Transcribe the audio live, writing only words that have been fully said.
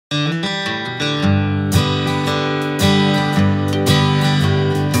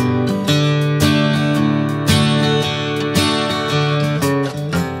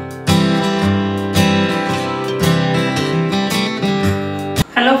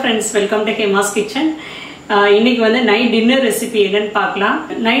friends, welcome to Hema's Kitchen. இன்னைக்கு வந்து night dinner recipe என்னன்னு பார்க்கலாம்.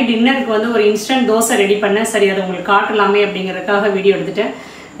 நைட் டின்னருக்கு வந்து ஒரு இன்ஸ்டன்ட் தோசை ரெடி பண்ண சரி அதை உங்களுக்கு காட்டலாமே அப்படிங்கறதுக்காக வீடியோ எடுத்துட்டேன்.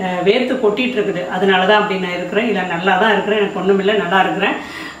 வேர்த்து கொட்டிட்டு இருக்குது. அதனால தான் அப்படி நான் இருக்கிறேன். இல்ல நல்லா தான் இருக்கிறேன். எனக்கு ஒண்ணும் இல்ல நல்லா இருக்கிறேன்.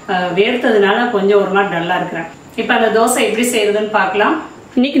 வேர்த்ததுனால கொஞ்சம் ஒரு மாதிரி டல்லா இருக்கிறேன். இப்போ அந்த தோசை எப்படி செய்யறதுன்னு பார்க்கலாம்.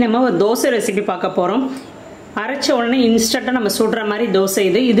 இன்னைக்கு நம்ம ஒரு தோசை ரெசிபி பார்க்க போறோம். அரைச்ச உடனே இன்ஸ்டன்ட்டா நம்ம சுடுற மாதிரி தோசை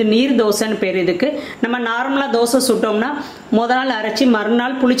இது நீர் தோசைன்னு பேர். இதுக்கு நம்ம நார்மலா தோசை சுட்டோம்னா முதல் நாள் அரைச்சி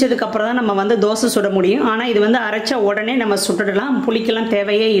மறுநாள் புளிச்சதுக்கு அப்புறம் தான் நம்ம வந்து தோசை சுட முடியும். ஆனா இது வந்து அரைச்ச உடனே நம்ம சுட்டுடலாம், புளிக்கலாம்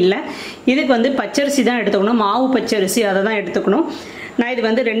தேவையே இல்லை. இதுக்கு வந்து பச்சரிசி தான் எடுத்துக்கணும், மாவு பச்சரிசி அதை தான் எடுத்துக்கணும். நான் இது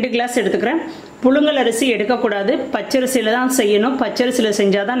வந்து 2 கிளாஸ் எடுத்துக்கிறேன். புழுங்கல் அரிசி எடுக்கக்கூடாது, பச்சரிசியில தான் செய்யணும். பச்சரிசியில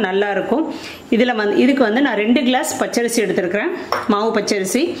செஞ்சாதான் நல்லா இருக்கும். இதுக்கு வந்து நான் 2 கிளாஸ் பச்சரிசி எடுத்துருக்கிறேன், மாவு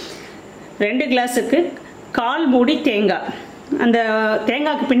பச்சரிசி. 2 கிளாஸுக்கு 1/4 மூடி தேங்காய். அந்த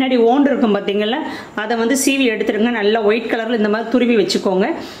தேங்காய்க்கு பின்னாடி ஓண்டு இருக்கும் பார்த்தீங்களா, அதை வந்து சீவி எடுத்துருங்க. நல்லா ஒயிட் கலரில் இந்த மாதிரி துருவி வச்சுக்கோங்க.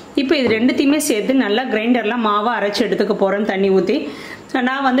 இப்போ இது ரெண்டுத்தையுமே சேர்த்து நல்லா கிரைண்டர்லாம் மாவாக அரைச்சி எடுத்துக்க போகிறேன் தண்ணி ஊற்றி.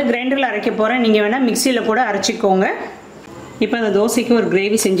 நான் வந்து கிரைண்டரில் அரைக்க போகிறேன், நீங்கள் வேணால் மிக்சியில் கூட அரைச்சிக்கோங்க. இப்போ அந்த தோசைக்கு ஒரு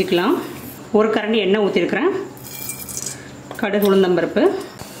கிரேவி செஞ்சுக்கலாம். ஒரு கரண்டி எண்ணெய் ஊற்றிருக்கிறேன், கடுகு உளுந்தம்பருப்பு,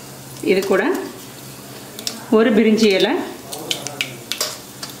 இது கூட ஒரு பிரிஞ்சி இலை,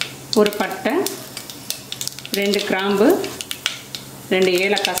 ஒரு பட்டை, 2 கிராம்பு, 2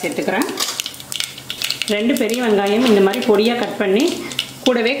 ஏலக்காய் சேர்த்துக்கிறேன். 2 பெரிய வெங்காயம் இந்த மாதிரி பொடியாக கட் பண்ணி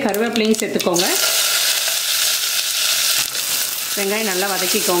கூடவே கருவேப்பிலையும் சேர்த்துக்கோங்க. வெங்காயம் நல்லா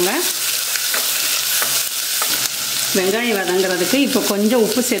வதக்கிக்கோங்க. வெங்காயம் வதங்கிறதுக்கு இப்போ கொஞ்சம்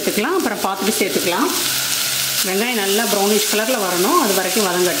உப்பு சேர்த்துக்கலாம், அப்புறம் பார்த்துட்டு சேர்த்துக்கலாம். வெங்காயம் நல்லா ப்ரௌனிஷ் கலரில் வரணும், அது வரைக்கும்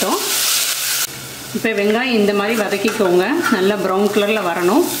வதங்கட்டும். இப்போ வெங்காயம் இந்த மாதிரி வதக்கிக்கோங்க, நல்லா ப்ரௌன் கலரில்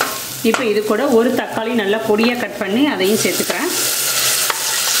வரணும். இப்போ இது கூட ஒரு தக்காளி நல்லா பொடியாக கட் பண்ணி அதையும் சேர்த்துக்கிறேன்.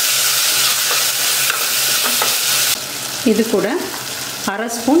 இது கூட 1/2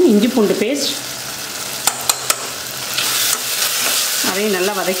 ஸ்பூன் இஞ்சி பூண்டு பேஸ்ட், அதையும்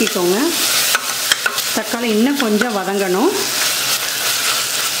நல்லா வதக்கிக்கோங்க. தக்காளி இன்னும் கொஞ்சம் வதங்கணும்.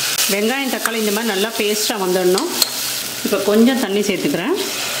 வெங்காயம் தக்காளி இந்த மாதிரி நல்லா பேஸ்ட்டாக வந்துடணும். இப்போ கொஞ்சம் தண்ணி சேர்த்துக்கிறேன்.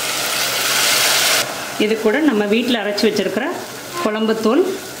 இது கூட நம்ம வீட்டில் அரைச்சி வச்சுருக்கிற குழம்புத்தூள்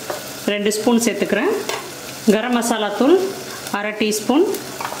 2 ஸ்பூன் சேர்த்துக்கிறேன். கரம் மசாலா தூள் 1/2 டீஸ்பூன்,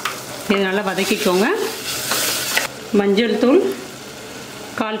 இது நல்லா வதக்கிக்கோங்க. மஞ்சள் தூள்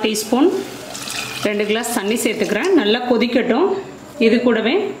 1/4 டீஸ்பூன், 2 கிளாஸ் தண்ணி சேர்த்துக்கிறேன். நல்லா கொதிக்கட்டும். இது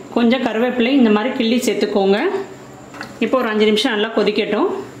கூடவே கொஞ்சம் கருவேப்பிலை இந்த மாதிரி கிள்ளி சேர்த்துக்கோங்க. இப்போ ஒரு 5 நிமிஷம் நல்லா கொதிக்கட்டும்.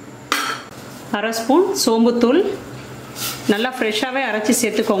 1/2 ஸ்பூன் சோம்புத்தூள் நல்லா ஃப்ரெஷ்ஷாகவே அரைச்சி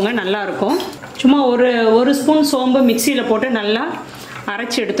சேர்த்துக்கோங்க, நல்லாயிருக்கும். சும்மா ஒரு ஸ்பூன் சோம்பு மிக்சியில் போட்டு நல்லா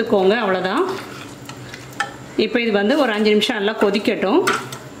அரைச்சி எடுத்துக்கோங்க, அவ்வளோதான். இப்போ இது வந்து ஒரு 5 நிமிஷம் நல்லா கொதிக்கட்டும்.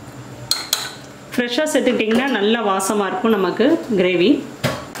 ஃப்ரெஷ்ஷாக சேர்த்துக்கிட்டிங்கன்னா நல்லா வாசமாக இருக்கும் நமக்கு கிரேவி.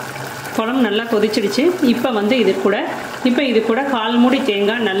 குழம்பு நல்லா கொதிச்சிடுச்சு. இப்போ வந்து இது கூட 1/4 மூடி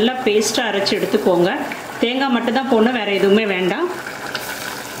தேங்காய் நல்லா பேஸ்ட்டாக அரைச்சி எடுத்துக்கோங்க. தேங்காய் மட்டும் தான் போடணும், வேறு எதுவுமே வேண்டாம்.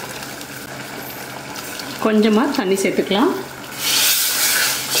 கொஞ்சமாக தண்ணி சேர்த்துக்கலாம்.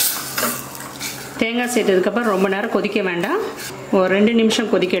 தேங்காய் சேர்த்ததுக்கப்புறம் ரொம்ப நேரம் கொதிக்க வேண்டாம், ஒரு 2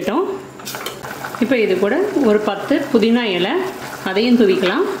 நிமிஷம் கொதிக்கட்டும். இப்போ இது கூட ஒரு 10 புதினா இலை, அதையும்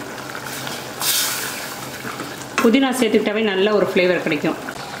தூவிக்கலாம். புதினா சேர்த்துக்கிட்டாவே நல்ல ஒரு ஃப்ளேவர் கிடைக்கும்.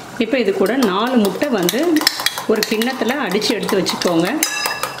 இப்போ இது கூட 4 முட்டை வந்து ஒரு கிண்ணத்தில் அடித்து எடுத்து வச்சுக்கோங்க.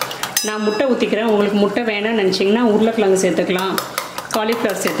 நான் முட்டை ஊற்றிக்கிறேன். உங்களுக்கு முட்டை வேணும்னு நினச்சிங்கன்னா உருளைக்கிழங்கு சேர்த்துக்கலாம்,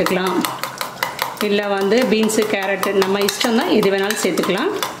 காலிஃப்ளவர் சேர்த்துக்கலாம், இல்லை வந்து பீன்ஸு கேரட்டு நம்ம இஷ்டம் தான், எது வேணாலும்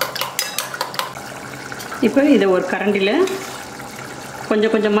சேர்த்துக்கலாம். இப்போ இதை ஒரு கரண்டியில்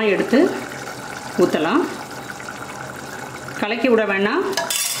கொஞ்சம் கொஞ்சமாக எடுத்து ஊற்றலாம். கலக்கி விட வேண்டாம்,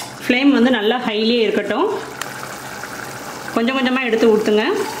 ஃப்ளேம் வந்து நல்லா ஹைலியே இருக்கட்டும். கொஞ்சம் கொஞ்சமாக எடுத்து ஊற்றுங்க,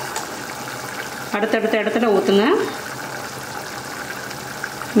 அடுத்தடுத்த இடத்துல ஊற்றுங்க.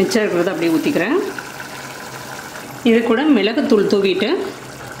 மிச்சம் இருக்கிறத அப்படியே ஊற்றிக்கிறேன். இது கூட மிளகுத்தூள் தூவிட்டு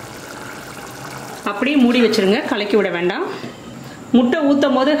அப்படியே மூடி வச்சுருங்க, கலக்கி விட வேண்டாம். முட்டை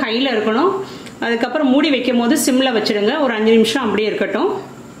ஊற்றும் போது ஹையில் இருக்கணும், அதுக்கப்புறம் மூடி வைக்கும் போது சிம்மில் வச்சுடுங்க. ஒரு 5 நிமிஷம் அப்படியே இருக்கட்டும்.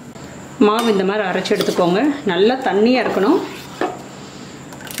 மாவு இந்த மாதிரி அரைச்சி எடுத்துக்கோங்க. நல்லா தண்ணியாக இருக்கணும்.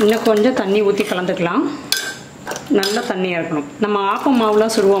 இன்னும் கொஞ்சம் தண்ணி ஊற்றி கலந்துக்கலாம். நல்லா தண்ணியாக இருக்கணும். நம்ம ஆப்பம்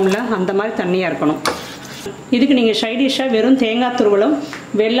மாவுலாம் சுடுவோம்ல, அந்த மாதிரி தண்ணியாக இருக்கணும். இதுக்கு நீங்கள் சைட் டிஷ்ஷாக வெறும் தேங்காய் துருவலும்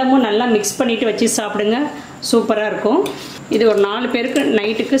வெல்லமும் நல்லா மிக்ஸ் பண்ணிவிட்டு வச்சு சாப்பிடுங்க, சூப்பராக இருக்கும். இது ஒரு 4 பேருக்கு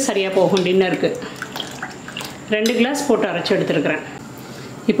நைட்டுக்கு சரியாக போகும் டின்னருக்கு. 2 கிளாஸ் போட்டு அரைச்சி எடுத்துருக்கிறேன்.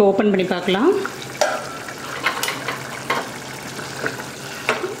 இப்போ ஓப்பன் பண்ணி பார்க்கலாம்.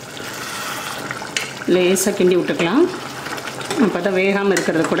 லேசாக கிண்டி விட்டுக்கலாம், அப்போ தான் வேகாமல்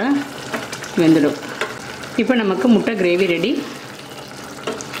இருக்கிறது கூட வெந்துடும். இப்போ நமக்கு முட்டை கிரேவி ரெடி.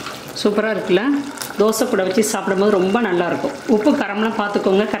 சூப்பராக இருக்குல்ல. தோசை கூட வச்சு சாப்பிடும்போது ரொம்ப நல்லாயிருக்கும். உப்பு காரம்லாம்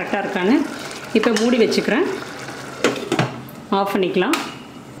பார்த்துக்கோங்க கரெக்டாக இருக்கான்னு. இப்போ மூடி வச்சுக்கிறேன். ஆஃப் பண்ணிக்கலாம்.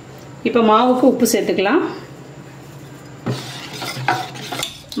 இப்போ மாவுக்கு உப்பு சேர்த்துக்கலாம்.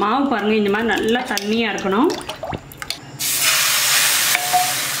 மாவு பாருங்கள், இந்த மாதிரி நல்லா தண்ணியாக இருக்கணும்.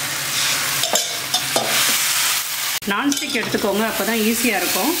 நான்ஸ்டிக் எடுத்துக்கோங்க, அப்போ தான் ஈஸியாக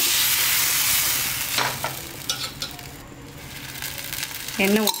இருக்கும்.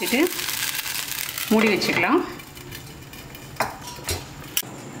 எண்ணெய் ஊற்றிட்டு மூடி வச்சுக்கலாம்.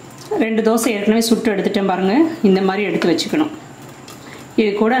 2 தோசை ஏற்கனவே சுட்டு எடுத்துட்டேன் பாருங்கள். இந்த மாதிரி எடுத்து வச்சுக்கணும்.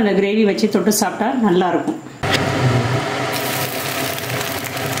 இது கூட அந்த கிரேவி வச்சு தொட்டு சாப்பிட்டா நல்லாயிருக்கும்.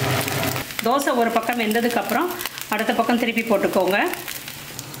 தோசை ஒரு பக்கம் வெந்ததுக்கப்புறம் அடுத்த பக்கம் திருப்பி போட்டுக்கோங்க.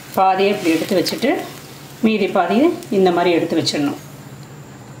 பாதியை இப்படி எடுத்து வச்சுட்டு மீதி பாதியை இந்த மாதிரி எடுத்து வச்சிடணும்.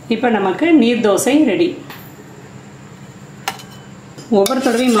 இப்போ நமக்கு நீர் தோசை ரெடி. ஒவ்வொரு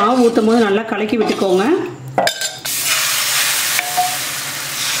தடவையும் மாவு ஊற்றும் போது நல்லா கலக்கி விட்டுக்கோங்க.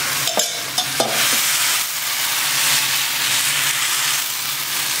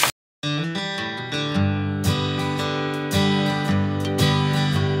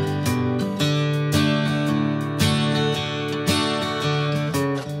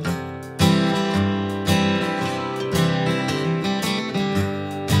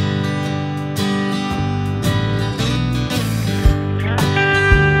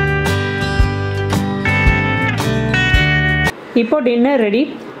 இப்போ டின்னர் ரெடி.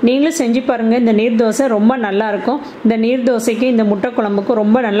 நீங்களும் செஞ்சு பாருங்கள். இந்த நீர் தோசை ரொம்ப நல்லாயிருக்கும். இந்த நீர் தோசைக்கு இந்த முட்டை குழம்புக்கும்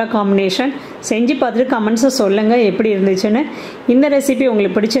ரொம்ப நல்ல காம்பினேஷன். செஞ்சு பார்த்துட்டு கமெண்ட்ஸை சொல்லுங்கள் எப்படி இருந்துச்சுன்னு. இந்த ரெசிபி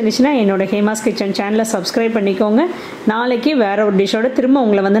உங்களுக்கு பிடிச்சிருந்துச்சுன்னா என்னோட ஹேமாஸ் கிச்சன் சேனலை சப்ஸ்கிரைப் பண்ணிக்கோங்க. நாளைக்கு வேறு ஒரு டிஷ்ஷோட திரும்ப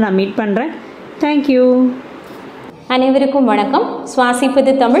உங்களை நான் மீட் பண்ணுறேன். தேங்க்யூ. அனைவருக்கும் வணக்கம்.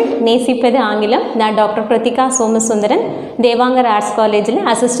 சுவாசிப்பது தமிழ், நேசிப்பது ஆங்கிலம். நான் டாக்டர் கிருத்திகா சோமசுந்தரன், தேவாங்கர் ஆர்ட்ஸ் காலேஜில்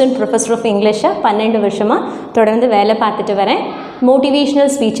அசிஸ்டன்ட் ப்ரொஃபஸர் ஆஃப் இங்கிலீஷாக 12 வருஷமாக தொடர்ந்து வேலை பார்த்துட்டு வரேன்.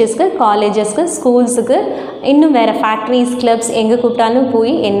 மோட்டிவேஷ்னல் ஸ்பீச்சஸ்க்கு, காலேஜஸ்க்கு, ஸ்கூல்ஸுக்கு, இன்னும் வேறு ஃபேக்ட்ரிஸ், கிளப்ஸ் எங்கே கூப்பிட்டாலும்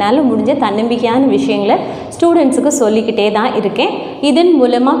போய் என்னால் முடிஞ்ச தன்னம்பிக்கையான விஷயங்களை ஸ்டூடெண்ட்ஸுக்கு சொல்லிக்கிட்டே தான் இருக்கேன். இதன்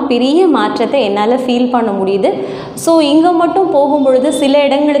மூலமாக பெரிய மாற்றத்தை என்னால் ஃபீல் பண்ண முடியுது. ஸோ இங்கே மட்டும் போகும்பொழுது சில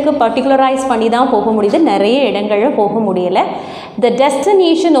இடங்களுக்கு பர்டிகுலரைஸ் பண்ணி தான் போக முடியுது, நிறைய இடங்களில் போக முடியலை. த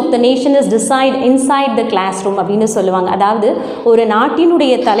destination of the nation is decide inside the class room அப்படின்னு சொல்லுவாங்க. அதாவது ஒரு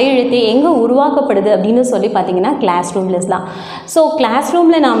நாட்டினுடைய தலையெழுத்து எங்கே உருவாக்கப்படுது அப்படின்னு சொல்லி பார்த்தீங்கன்னா கிளாஸ் ரூம்ல தான். ஸோ கிளாஸ்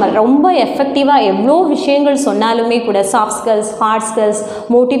ரூமில் நாம் ரொம்ப எஃபெக்டிவாக எவ்வளோ விஷயங்கள் சொன்னாலுமே கூட, soft skills, heart skills,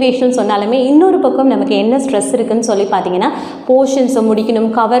 motivation சொன்னாலுமே இன்னொரு பக்கம் நமக்கு என்ன ஸ்ட்ரெஸ் இருக்குதுன்னு சொல்லி பார்த்தீங்கன்னா போர்ஷன்ஸை முடிக்கணும்,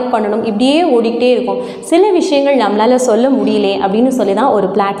 கவர் பண்ணணும், இப்படியே ஓடிக்கிட்டே இருக்கும். சில விஷயங்கள் நம்மளால் சொல்ல முடியலே அப்படின்னு சொல்லி தான் ஒரு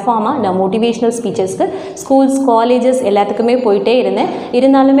பிளாட்ஃபார்மாக நான் மோட்டிவேஷ்னல் ஸ்பீச்சஸ்க்கு ஸ்கூல்ஸ், காலேஜஸ் எல்லாத்துக்குமே போயிட்டே இருந்தேன்.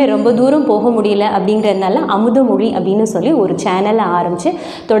 இருந்தாலுமே ரொம்ப தூரம் போக முடியல அப்படிங்கிறதுனால அமுத மொழி அப்படின்னு சொல்லி ஒரு சேனலை ஆரம்பித்து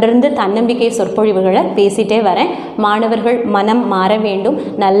தொடர்ந்து தன்னம்பிக்கை சொற்பொழிவுகளை பேசிகிட்டே வரேன். மாணவர்கள் மனம் மாற வேண்டும்,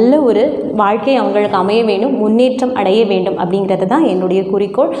 நல்ல ஒரு வாழ்க்கை அவங்களுக்கு அமைய வேண்டும், முன்னேற்றம் அடைய வேண்டும் அப்படிங்கிறது தான் என்னுடைய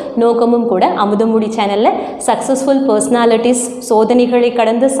குறிக்கோள், நோக்கமும் கூட. அமுதமொழி சேனலில் சக்ஸஸ்ஃபுல் பர்சனாலிட்டிஸ், சோதனைகளை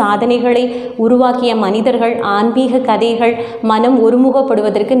கடந்து சாதனைகளை உருவாக்கிய மனிதர்கள், ஆன்மீக கதைகள், மனம்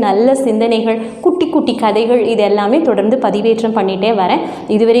ஒருமுகப்படுவதற்கு நல்ல சிந்தனைகள், குட்டி குட்டி கதைகள், இது எல்லாமே தொடர்ந்து பதிவேற்றம் பண்ணிகிட்டே வரேன்.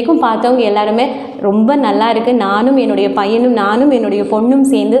 இது வரைக்கும் பார்த்தவங்க எல்லாருமே ரொம்ப நல்லா இருக்குது, நானும் என்னுடைய பையனும் நானும் என்னுடைய பொண்ணும்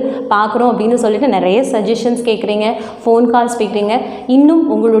சேர்ந்து பார்க்குறோம் அப்படின்னு சொல்லிட்டு நிறைய சஜஷன்ஸ் கேட்குறீங்க, ஃபோன் கால்ஸ் கேட்குறீங்க. இன்னும்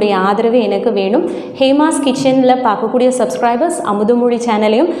உங்களுடைய ஆதரவு எனக்கு வேணும். ஹேமாஸ் கிச்சனில் பார்க்கக்கூடிய சப்ஸ்கிரைபர்ஸ் அமுதமொழி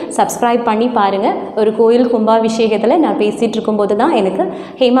சேனலையும் சப்ஸ்கிரைப் பண்ணி பாருங்கள். ஒரு கோயில் கும்பாபிஷேகத்தில் நான் பேசிகிட்டு இருக்கும்போது தான் எனக்கு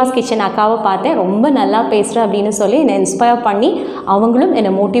ஹேமாஸ் கிச்சன் அக்காவை பார்த்தேன், ரொம்ப நல்லா பேசுகிறேன் அப்படின்னு சொல்லி என்னை இன்ஸ்பயர் பண்ணி அவங்களும்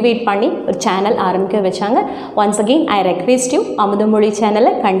என்னை மோட்டிவேட் பண்ணி ஒரு சேனல் ஆரம்பிக்க வச்சாங்க. Once again I request you, அமுதமொழி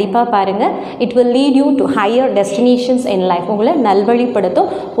சேனலை கண்டிப்பாக பாருங்கள். It will lead you to higher destinations in life. உங்களை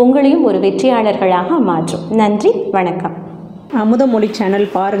நல்வழிப்படுத்தும், உங்களையும் ஒரு வெற்றியாளர்களாக மாற்றும். நன்றி, வணக்கம். அமுதமொழி சேனல்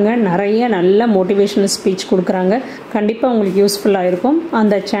பாருங்கள், நிறைய நல்ல மோட்டிவேஷனல் ஸ்பீச் கொடுக்குறாங்க. கண்டிப்பாக உங்களுக்கு யூஸ்ஃபுல்லாக இருக்கும்.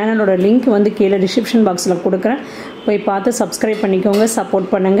 அந்த சேனலோட லிங்க் வந்து கீழே டிஸ்கிரிப்ஷன் பாக்ஸில் கொடுக்குறேன், போய் பார்த்து சப்ஸ்கிரைப் பண்ணிக்கோங்க, சப்போர்ட்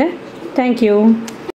பண்ணுங்கள். தேங்க்யூ.